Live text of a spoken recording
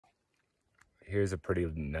here's a pretty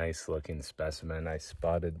nice looking specimen. I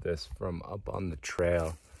spotted this from up on the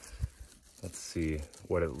trail. Let's see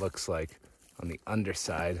what it looks like on the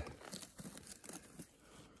underside.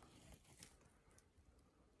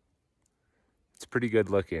 It's pretty good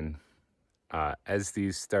looking. As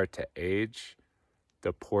these start to age,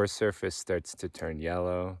 the pore surface starts to turn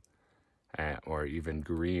yellow or even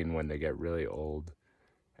green when they get really old,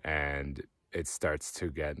 and it starts to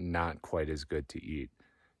get not quite as good to eat.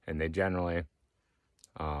 And they generally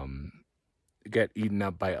get eaten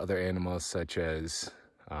up by other animals such as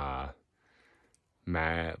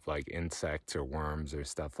like insects or worms or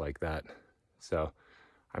stuff like that. So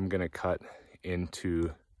I'm gonna cut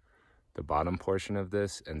into the bottom portion of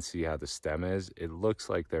this and see how the stem is. It looks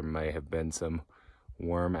like there may have been some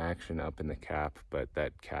worm action up in the cap, but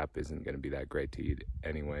that cap isn't going to be that great to eat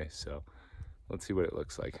anyway, so let's see what it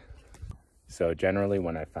looks like. So generally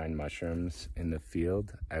when I find mushrooms in the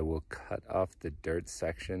field, I will cut off the dirt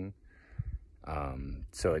section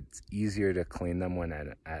so it's easier to clean them when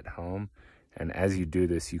at home. And as you do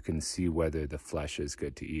this, you can see whether the flesh is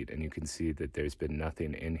good to eat, and you can see that there's been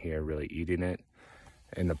nothing in here really eating it.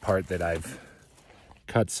 And the part that I've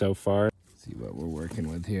cut so far, see what we're working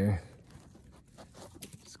with here.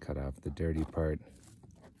 Just cut off the dirty part.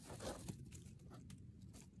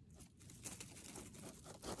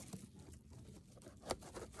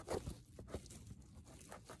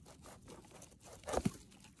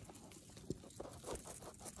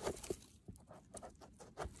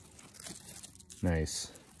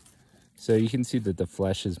 Nice. So you can see that the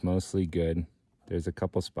flesh is mostly good. There's a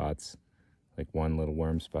couple spots, like one little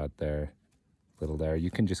worm spot there, little there. You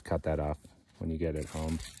can just cut that off when you get it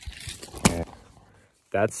home. And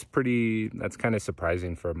that's kind of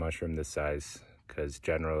surprising for a mushroom this size, because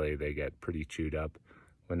generally they get pretty chewed up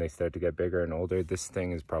when they start to get bigger and older. This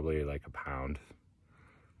thing is probably like a pound.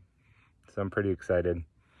 So I'm pretty excited.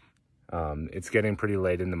 It's getting pretty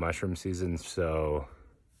late in the mushroom season, so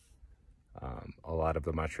a lot of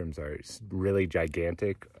the mushrooms are really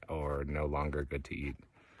gigantic or no longer good to eat.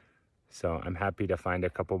 So I'm happy to find a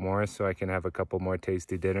couple more so I can have a couple more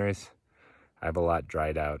tasty dinners. I have a lot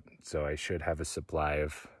dried out, so I should have a supply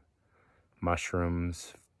of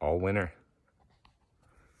mushrooms all winter.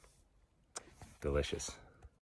 Delicious.